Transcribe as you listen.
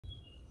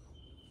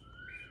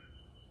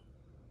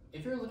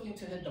if you're looking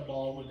to hit the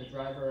ball with the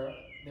driver,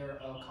 there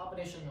are a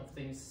combination of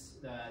things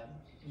that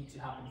need to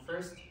happen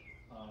first.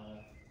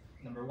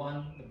 Number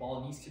one, the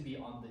ball needs to be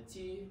on the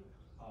tee.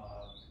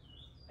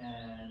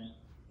 And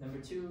number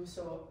two,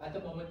 so at the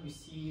moment you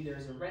see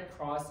there's a red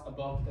cross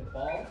above the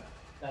ball.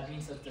 That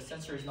means that the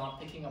sensor is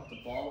not picking up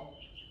the ball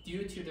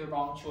due to the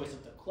wrong choice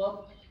of the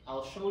club.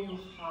 I'll show you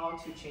how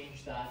to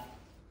change that.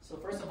 So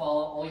first of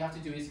all you have to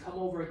do is come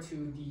over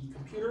to the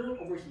computer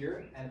over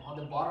here, and on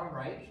the bottom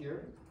right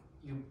here,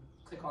 you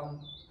click on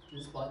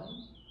this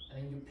button,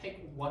 and then you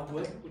pick one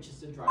wood, which is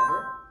the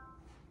driver.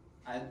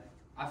 And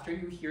after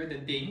you hear the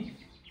ding,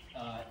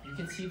 you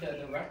can see that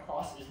the red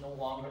cross is no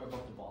longer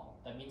above the ball.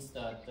 That means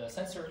that the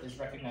sensor is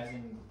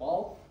recognizing the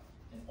ball,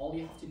 and all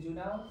you have to do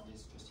now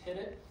is just hit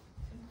it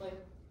and play.